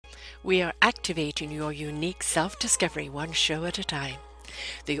We are activating your unique self-discovery one show at a time.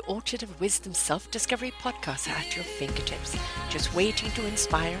 The Orchard of Wisdom Self-Discovery podcast are at your fingertips, just waiting to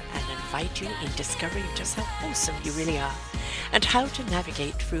inspire and invite you in discovering just how awesome you really are and how to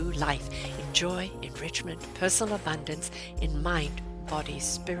navigate through life in joy, enrichment, personal abundance in mind, body,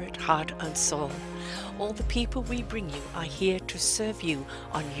 spirit, heart, and soul. All the people we bring you are here to serve you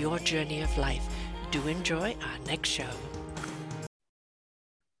on your journey of life. Do enjoy our next show.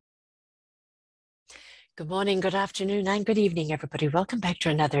 Good morning, good afternoon, and good evening, everybody. Welcome back to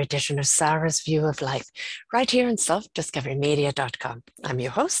another edition of Sarah's View of Life, right here on selfdiscoverymedia.com. I'm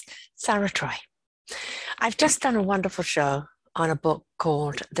your host, Sarah Troy. I've just done a wonderful show on a book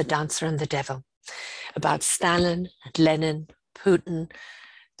called The Dancer and the Devil, about Stalin, Lenin, Putin,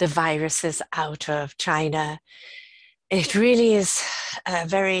 the viruses out of China. It really is a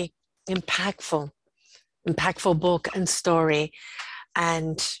very impactful book and story.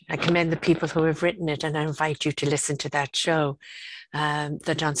 And I commend the people who have written it, and I invite you to listen to that show,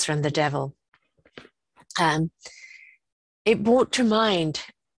 The Dancer and the Devil. It brought to mind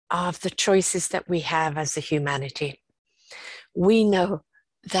of the choices that we have as a humanity. We know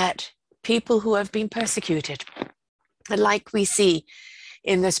that people who have been persecuted, like we see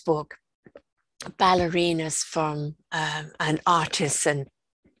in this book, ballerinas from and artists and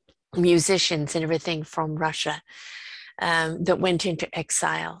musicians and everything from Russia, that went into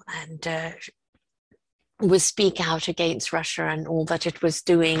exile and would speak out against Russia and all that it was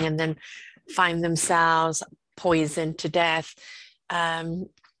doing, and then find themselves poisoned to death,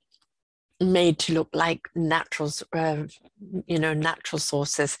 made to look like natural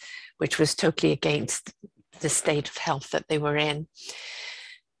sources, which was totally against the state of health that they were in.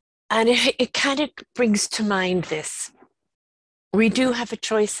 And it kind of brings to mind this. We do have a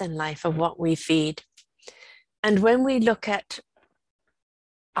choice in life of what we feed. And when we look at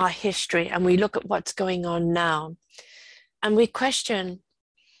our history and we look at what's going on now, and we question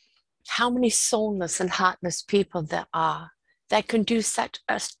how many soulless and heartless people there are that can do such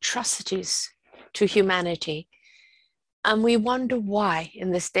atrocities to humanity, and we wonder why in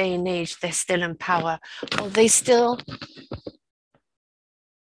this day and age they're still in power, or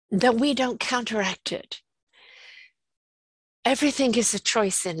that we don't counteract it. Everything is a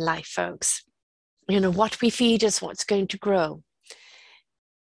choice in life, folks. What we feed is what's going to grow.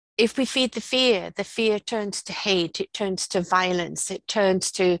 If we feed the fear turns to hate, it turns to violence, it turns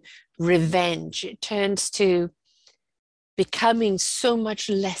to revenge, it turns to becoming so much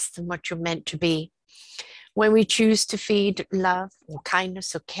less than what you're meant to be. When we choose to feed love or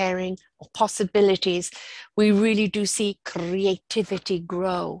kindness or caring or possibilities, we really do see creativity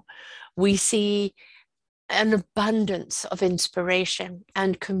grow. We see an abundance of inspiration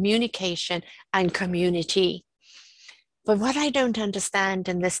and communication and community. But what I don't understand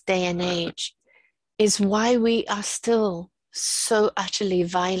in this day and age is why we are still so utterly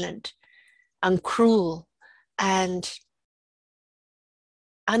violent and cruel and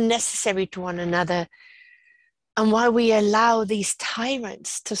unnecessary to one another, and why we allow these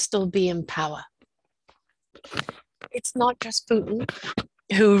tyrants to still be in power. It's not just Putin,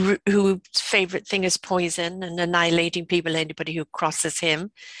 whose favorite thing is poison and annihilating people. Anybody who crosses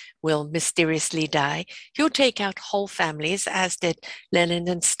him will mysteriously die. He'll take out whole families, as did Lenin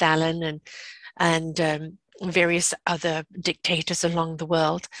and Stalin and various other dictators along the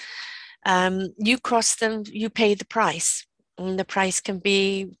world. You cross them, you pay the price. And the price can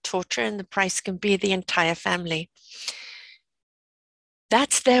be torture, and the price can be the entire family.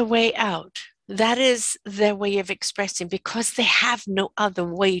 That's their way out. That is their way of expressing, because they have no other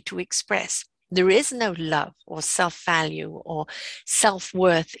way to express. There is no love or self-value or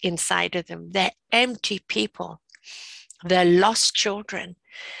self-worth inside of them. They're empty people. They're lost children.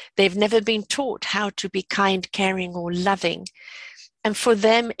 They've never been taught how to be kind, caring, or loving. And for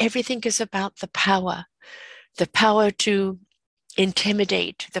them, everything is about the power to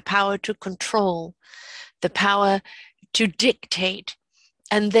intimidate, the power to control, the power to dictate.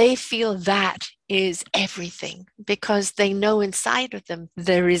 And they feel that is everything, because they know inside of them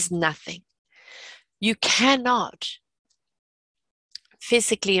there is nothing. You cannot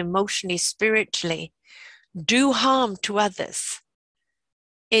physically, emotionally, spiritually do harm to others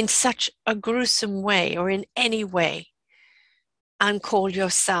in such a gruesome way or in any way and call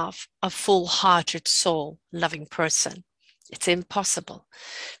yourself a full-hearted, soul-loving person. It's impossible,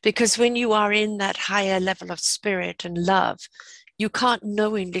 because when you are in that higher level of spirit and love, you can't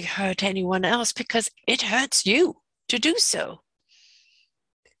knowingly hurt anyone else, because it hurts you to do so.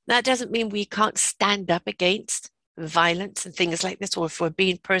 That doesn't mean we can't stand up against violence and things like this, or if we're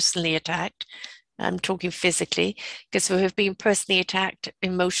being personally attacked. I'm talking physically, because we have been personally attacked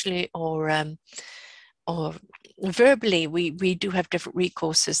emotionally or verbally, we do have different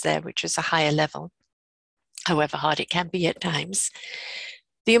recourses there, which is a higher level, however hard it can be at times.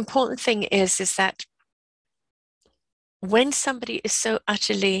 The important thing is that when somebody is so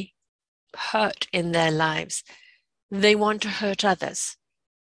utterly hurt in their lives, they want to hurt others.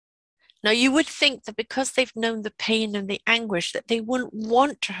 Now, you would think that because they've known the pain and the anguish, that they wouldn't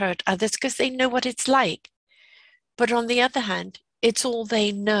want to hurt others because they know what it's like. But on the other hand, it's all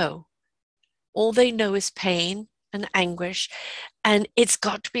they know. All they know is pain and anguish, and it's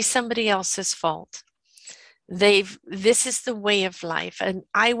got to be somebody else's fault. This is the way of life, and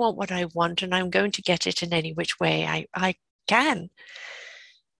I want what I want, and I'm going to get it in any which way I can.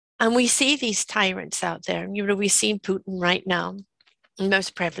 And we see these tyrants out there. We're seeing Putin right now,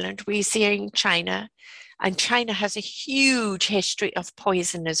 most prevalent. We're seeing China, and China has a huge history of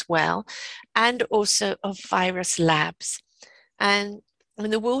poison as well, and also of virus labs. And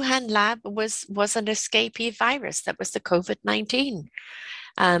the Wuhan lab was an escapee virus. That was the COVID-19.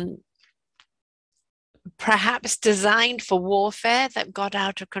 Perhaps designed for warfare that got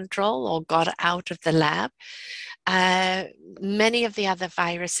out of control or got out of the lab. Many of the other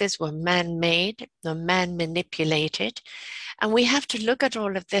viruses were man-made or man-manipulated. And we have to look at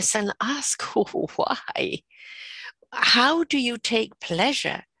all of this and ask why. How do you take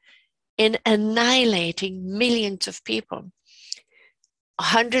pleasure in annihilating millions of people,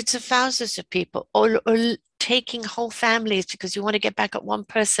 hundreds of thousands of people, or taking whole families because you want to get back at one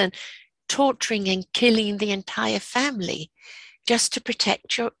person, torturing and killing the entire family just to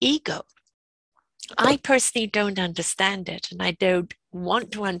protect your ego? I personally don't understand it, and I don't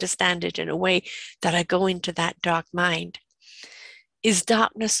want to understand it in a way that I go into that dark mind. Is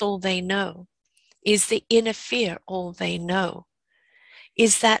darkness all they know? Is the inner fear all they know?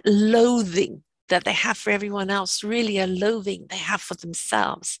 Is that loathing that they have for everyone else really a loathing they have for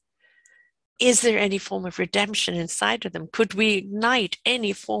themselves? Is there any form of redemption inside of them? Could we ignite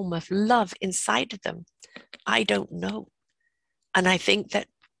any form of love inside of them? I don't know. And I think that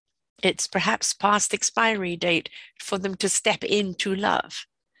it's perhaps past expiry date for them to step into love.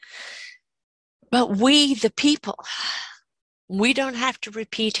 But we, the people, we don't have to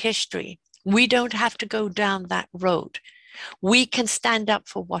repeat history. We don't have to go down that road. We can stand up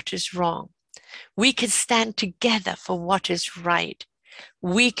for what is wrong. We can stand together for what is right.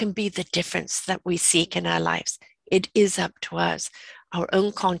 We can be the difference that we seek in our lives. It is up to us, our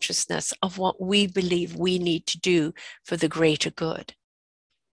own consciousness of what we believe we need to do for the greater good.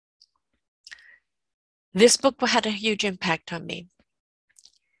 This book had a huge impact on me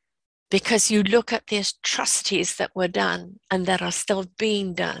because you look at the atrocities that were done and that are still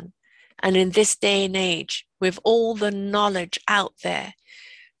being done. And in this day and age, with all the knowledge out there,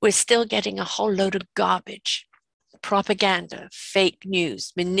 we're still getting a whole load of garbage, propaganda, fake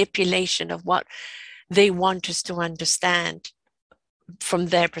news, manipulation of what they want us to understand from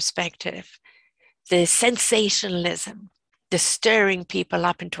their perspective, the sensationalism, the stirring people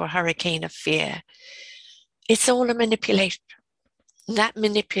up into a hurricane of fear. It's all a manipulation. That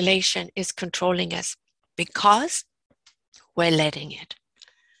manipulation is controlling us because we're letting it.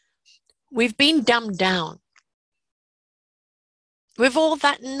 We've been dumbed down. With all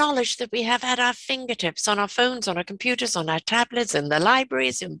that knowledge that we have at our fingertips, on our phones, on our computers, on our tablets, in the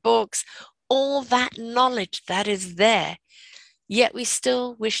libraries, in books, all that knowledge that is there, yet we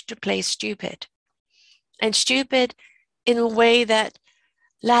still wish to play stupid. And stupid in a way that,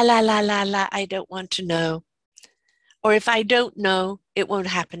 la, la, la, la, la, I don't want to know. Or if I don't know, it won't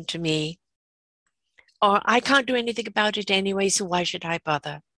happen to me. Or I can't do anything about it anyway, so why should I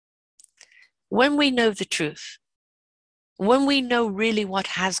bother? When we know the truth, when we know really what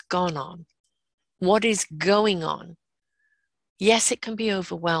has gone on, what is going on, yes, it can be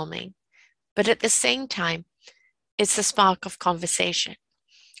overwhelming, but at the same time, it's a spark of conversation,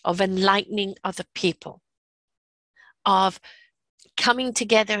 of enlightening other people, of coming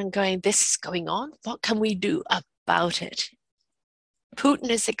together and going, this is going on, what can we do about it? Putin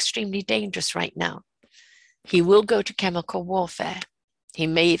is extremely dangerous right now. He will go to chemical warfare. He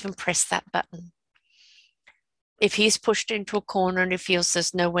may even press that button. If he's pushed into a corner and he feels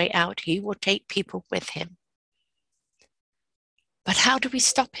there's no way out, he will take people with him. But how do we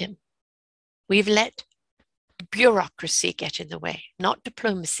stop him? We've let bureaucracy get in the way, not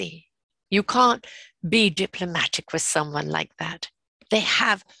diplomacy. You can't be diplomatic with someone like that. They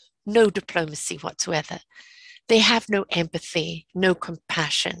have no diplomacy whatsoever. They have no empathy, no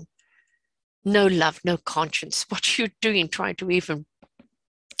compassion, no love, no conscience. What are you doing trying to even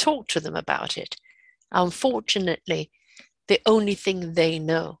talk to them about it? Unfortunately, the only thing they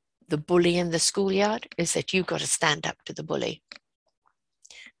know, the bully in the schoolyard is that you've got to stand up to the bully.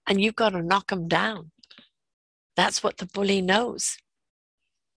 And you've got to knock him down. That's what the bully knows.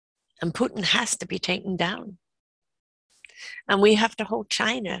 And Putin has to be taken down. And we have to hold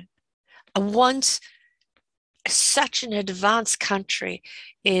China. And once such an advanced country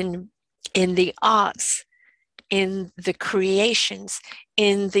in the arts, in the creations,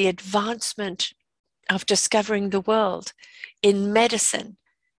 in the advancement of discovering the world, in medicine,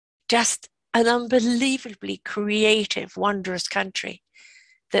 just an unbelievably creative, wondrous country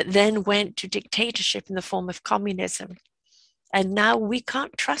that then went to dictatorship in the form of communism. And now we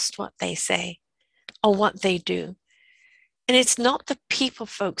can't trust what they say or what they do. And it's not the people,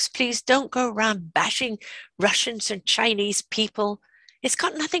 folks. Please don't go around bashing Russians and Chinese people. It's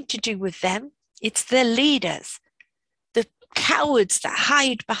got nothing to do with them. It's their leaders, the cowards that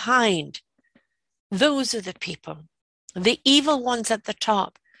hide behind. Those are the people, the evil ones at the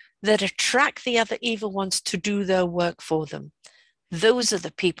top that attract the other evil ones to do their work for them. Those are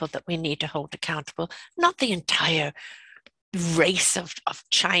the people that we need to hold accountable, not the entire race of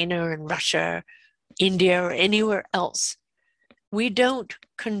China and Russia, India, or anywhere else. We don't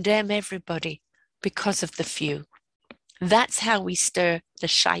condemn everybody because of the few. That's how we stir the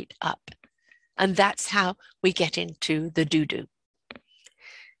shite up. And that's how we get into the doo-doo.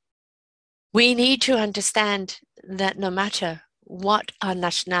 We need to understand that no matter what our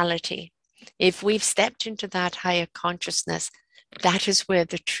nationality, if we've stepped into that higher consciousness, that is where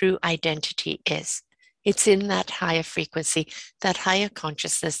the true identity is. It's in that higher frequency, that higher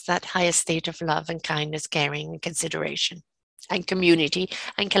consciousness, that higher state of love and kindness, caring and consideration and community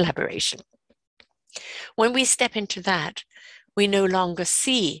and collaboration. When we step into that, we no longer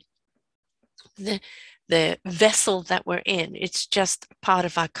see the vessel that we're in. It's just part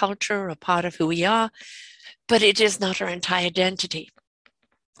of our culture, a part of who we are, but it is not our entire identity.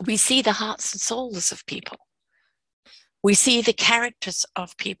 We see the hearts and souls of people. We see the characters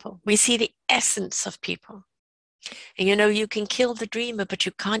of people. We see the essence of people. And you know, you can kill the dreamer, but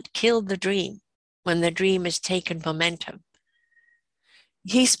you can't kill the dream when the dream has taken momentum.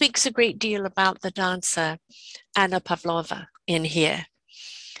 He speaks a great deal about the dancer Anna Pavlova in here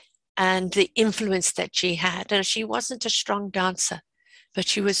and the influence that she had. And she wasn't a strong dancer, but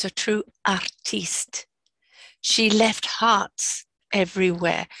she was a true artiste. She left hearts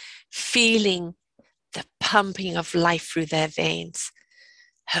everywhere, feeling the pumping of life through their veins.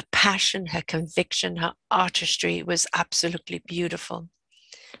 Her passion, her conviction, her artistry was absolutely beautiful.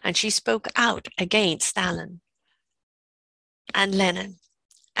 And she spoke out against Stalin and Lenin.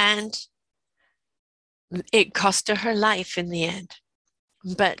 And it cost her life in the end.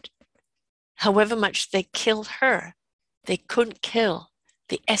 But however much they killed her, they couldn't kill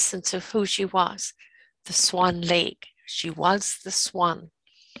the essence of who she was, the Swan Lake. She was the swan.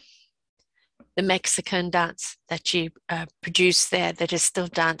 The Mexican dance that she produced there that is still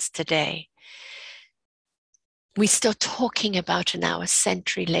danced today. We're still talking about it now a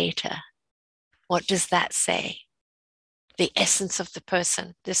century later. What does that say? The essence of the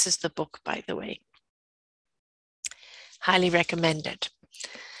person. This is the book, by the way. Highly recommended.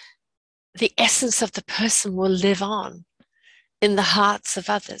 The essence of the person will live on in the hearts of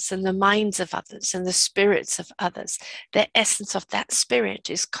others, in the minds of others, in the spirits of others. The essence of that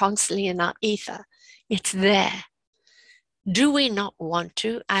spirit is constantly in our ether. It's there. Do we not want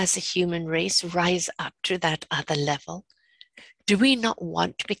to, as a human race, rise up to that other level? Do we not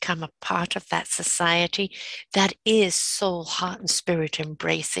want to become a part of that society that is soul, heart, and spirit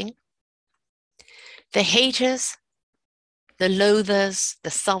embracing? The haters, the loathers,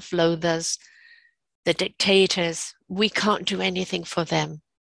 the self-loathers, the dictators, we can't do anything for them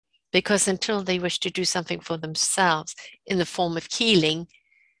because until they wish to do something for themselves in the form of healing,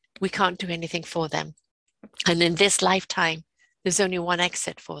 we can't do anything for them. And in this lifetime, there's only one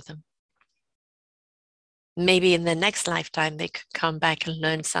exit for them. Maybe in the next lifetime, they could come back and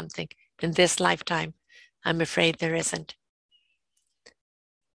learn something. In this lifetime, I'm afraid there isn't.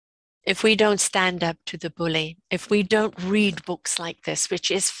 If we don't stand up to the bully, if we don't read books like this,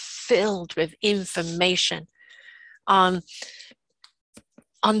 which is filled with information on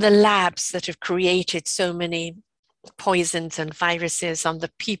the labs that have created so many poisons and viruses, on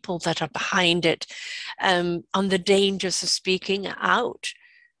the people that are behind it, on the dangers of speaking out,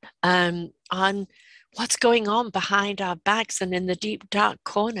 on what's going on behind our backs and in the deep, dark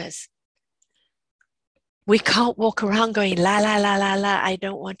corners. We can't walk around going, la, la, la, la, la, I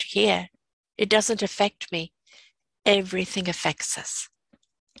don't want to hear. It doesn't affect me. Everything affects us.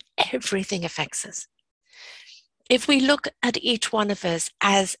 Everything affects us. If we look at each one of us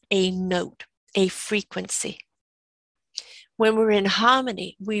as a note, a frequency, When we're in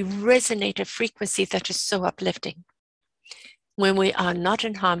harmony, we resonate a frequency that is so uplifting. When we are not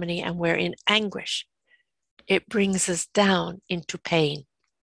in harmony and we're in anguish, it brings us down into pain.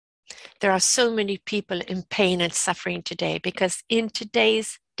 There are so many people in pain and suffering today because in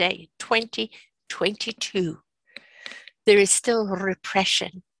today's day, 2022, there is still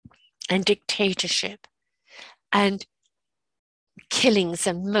repression and dictatorship and killings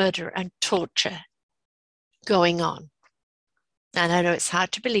and murder and torture going on. And I know it's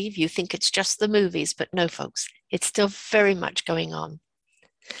hard to believe, you think it's just the movies, but no, folks, it's still very much going on.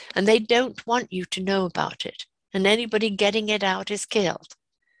 And they don't want you to know about it. And anybody getting it out is killed.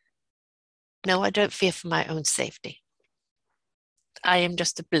 No, I don't fear for my own safety. I am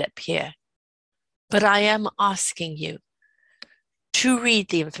just a blip here. But I am asking you to read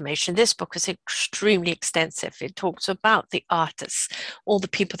the information. This book is extremely extensive. It talks about the artists, all the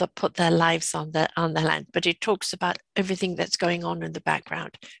people that put their lives on the land, but it talks about everything that's going on in the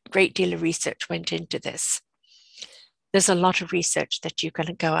background. A great deal of research went into this. There's a lot of research that you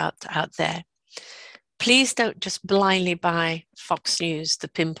can go out there. Please don't just blindly buy Fox News, the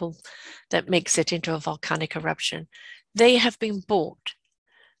pimple that makes it into a volcanic eruption. They have been bought.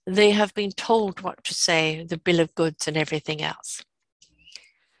 They have been told what to say, the bill of goods and everything else.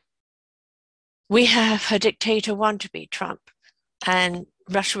 We have a dictator wannabe, Trump, and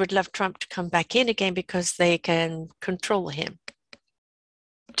Russia would love Trump to come back in again because they can control him.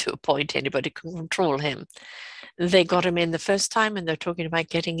 To a point, anybody can control him. They got him in the first time and they're talking about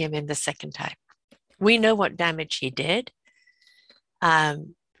getting him in the second time. We know what damage he did.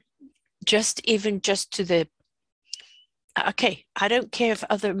 Just to the, okay, I don't care if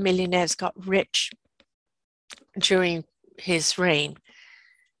other millionaires got rich during his reign,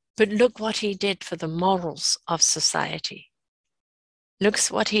 but look what he did for the morals of society. Look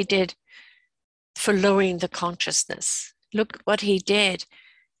what he did for lowering the consciousness. Look what he did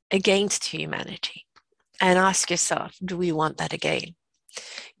against humanity. And ask yourself, do we want that again?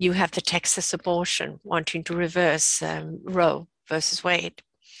 You have the Texas abortion wanting to reverse Roe versus Wade.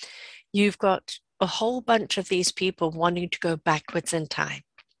 You've got a whole bunch of these people wanting to go backwards in time.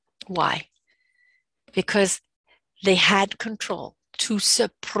 Why? Because they had control to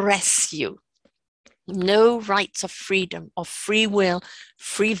suppress you. No rights of freedom, of free will,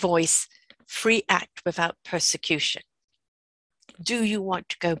 free voice, free act without persecution. Do you want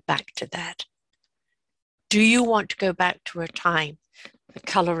to go back to that? Do you want to go back to a time the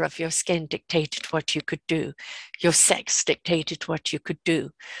color of your skin dictated what you could do, your sex dictated what you could do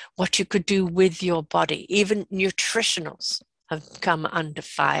with your body? Even nutritionals have come under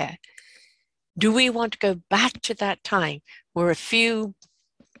fire. Do we want to go back to that time where a few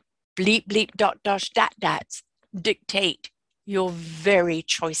bleep, bleep, dot, dash, dat, dats dictate your very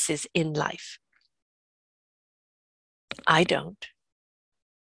choices in life? I don't.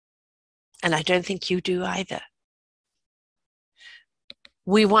 And I don't think you do either.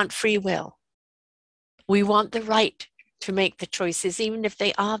 We want free will. We want the right to make the choices, even if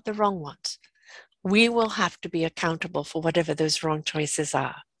they are the wrong ones. We will have to be accountable for whatever those wrong choices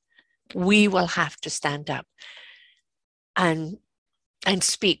are. We will have to stand up and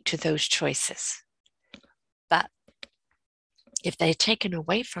speak to those choices. But if they're taken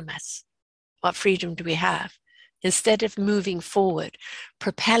away from us, what freedom do we have? Instead of moving forward,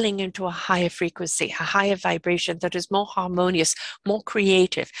 propelling into a higher frequency, a higher vibration that is more harmonious, more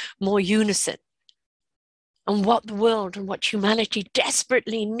creative, more unison, and what the world and what humanity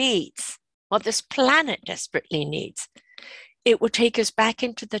desperately needs, what this planet desperately needs, it will take us back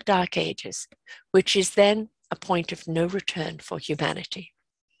into the dark ages, which is then a point of no return for humanity,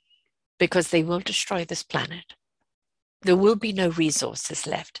 because they will destroy this planet. There will be no resources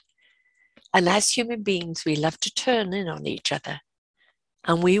left. And as human beings, we love to turn in on each other,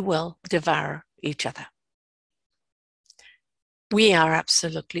 and we will devour each other. We are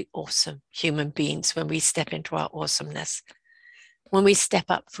absolutely awesome human beings when we step into our awesomeness, when we step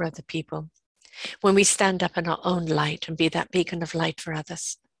up for other people, when we stand up in our own light and be that beacon of light for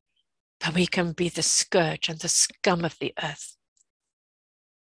others. But we can be the scourge and the scum of the earth.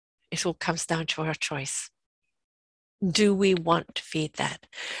 It all comes down to our choice. Do we want to feed that?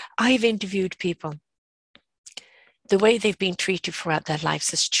 I've interviewed people, the way they've been treated throughout their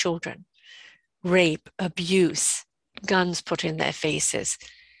lives as children, rape, abuse, guns put in their faces,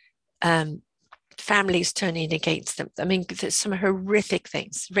 families turning against them. I mean, there's some horrific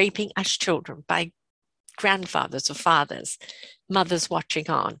things, raping as children by grandfathers or fathers, mothers watching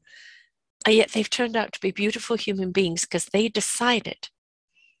on. And yet they've turned out to be beautiful human beings because they decided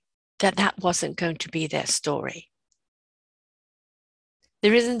that that wasn't going to be their story.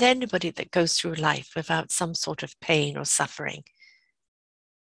 There isn't anybody that goes through life without some sort of pain or suffering.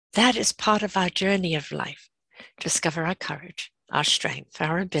 That is part of our journey of life. Discover our courage, our strength,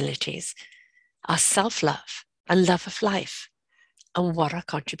 our abilities, our self-love and love of life, and what our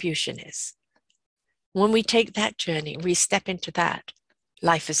contribution is. When we take that journey, we step into that,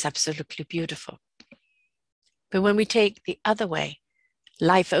 life is absolutely beautiful. But when we take the other way,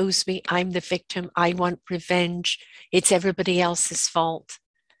 life owes me, I'm the victim, I want revenge, it's everybody else's fault,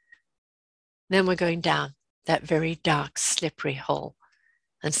 then we're going down that very dark, slippery hole.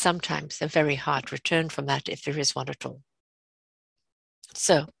 And sometimes a very hard return from that, if there is one at all.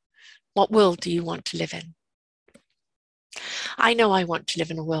 So, what world do you want to live in? I know I want to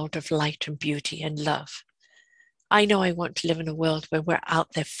live in a world of light and beauty and love. I know I want to live in a world where we're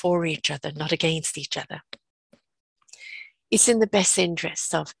out there for each other, not against each other. It's in the best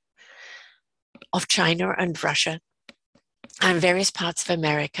interests of China and Russia and various parts of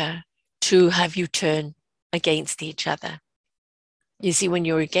America to have you turn against each other. You see, when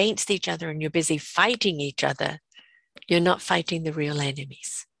you're against each other and you're busy fighting each other, you're not fighting the real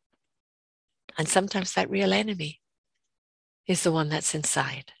enemies. And sometimes that real enemy is the one that's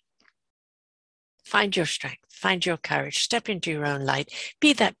inside. Find your strength, find your courage, step into your own light,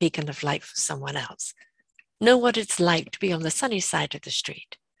 be that beacon of light for someone else. Know what it's like to be on the sunny side of the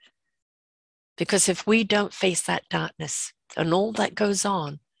street. Because if we don't face that darkness and all that goes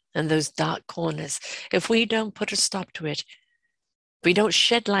on in those dark corners, if we don't put a stop to it, we don't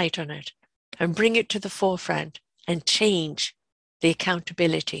shed light on it and bring it to the forefront and change the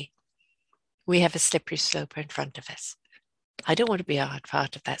accountability, we have a slippery slope in front of us. I don't want to be a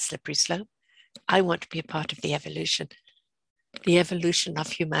part of that slippery slope. I want to be a part of the evolution of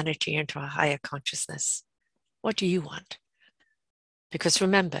humanity into a higher consciousness. What do you want? Because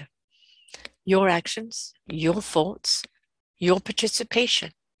remember, your actions, your thoughts, your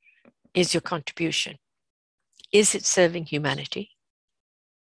participation is your contribution. Is it serving humanity?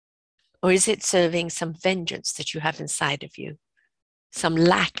 Or is it serving some vengeance that you have inside of you? Some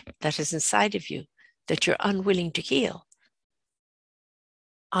lack that is inside of you that you're unwilling to heal?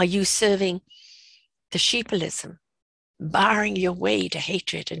 Are you serving the sheepilism, barring your way to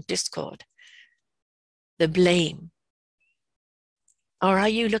hatred and discord, the blame? Or are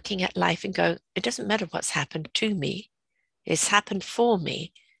you looking at life and go, it doesn't matter what's happened to me, it's happened for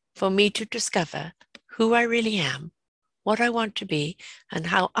me to discover who I really am, what I want to be, and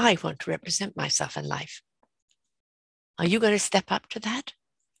how I want to represent myself in life? Are you going to step up to that?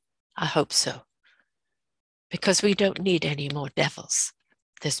 I hope so. Because we don't need any more devils.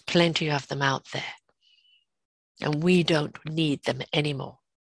 There's plenty of them out there. And we don't need them anymore.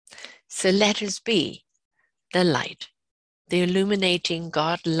 So let us be the light, the illuminating,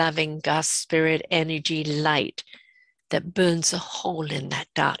 God-loving, God spirit energy light that burns a hole in that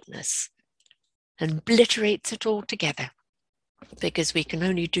darkness and obliterates it all together, because we can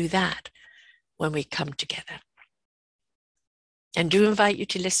only do that when we come together. And do invite you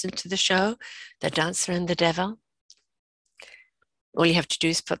to listen to the show, The Dancer and the Devil. All you have to do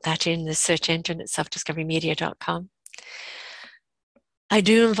is put that in the search engine at selfdiscoverymedia.com. I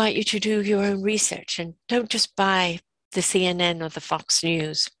do invite you to do your own research and don't just buy the CNN or the Fox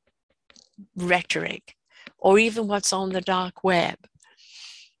News rhetoric, or even what's on the dark web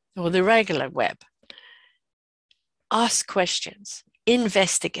or the regular web. Ask questions,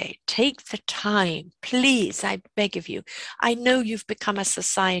 investigate, take the time, please, I beg of you. I know you've become a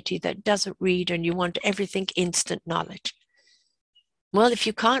society that doesn't read and you want everything instant knowledge. Well, if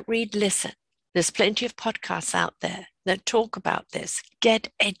you can't read, listen. There's plenty of podcasts out there that talk about this.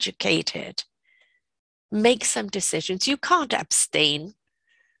 Get educated. Make some decisions. You can't abstain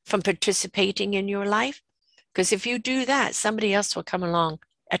from participating in your life, because if you do that, somebody else will come along,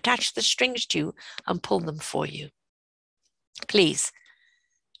 attach the strings to you and pull them for you. Please,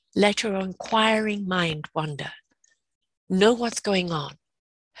 let your inquiring mind wander. Know what's going on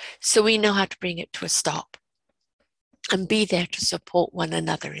so we know how to bring it to a stop and be there to support one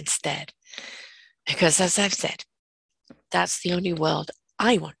another instead. Because as I've said, that's the only world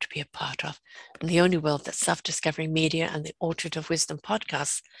I want to be a part of, and the only world that Self-Discovery Media and the Orchard of Wisdom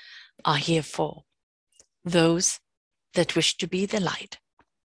podcasts are here for. Those that wish to be the light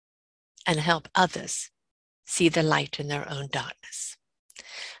and help others see the light in their own darkness.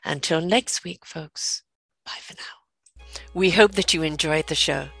 Until next week, folks, bye for now. We hope that you enjoyed the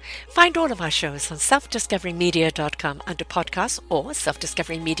show. Find all of our shows on selfdiscoverymedia.com under podcasts or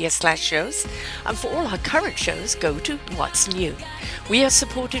selfdiscoverymedia/shows. And for all our current shows, go to What's New. We are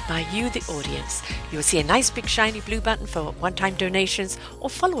supported by you, the audience. You'll see a nice big shiny blue button for one-time donations, or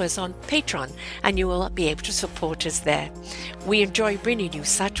follow us on Patreon and you will be able to support us there. We enjoy bringing you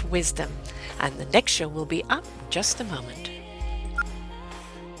such wisdom. And the next show will be up in just a moment.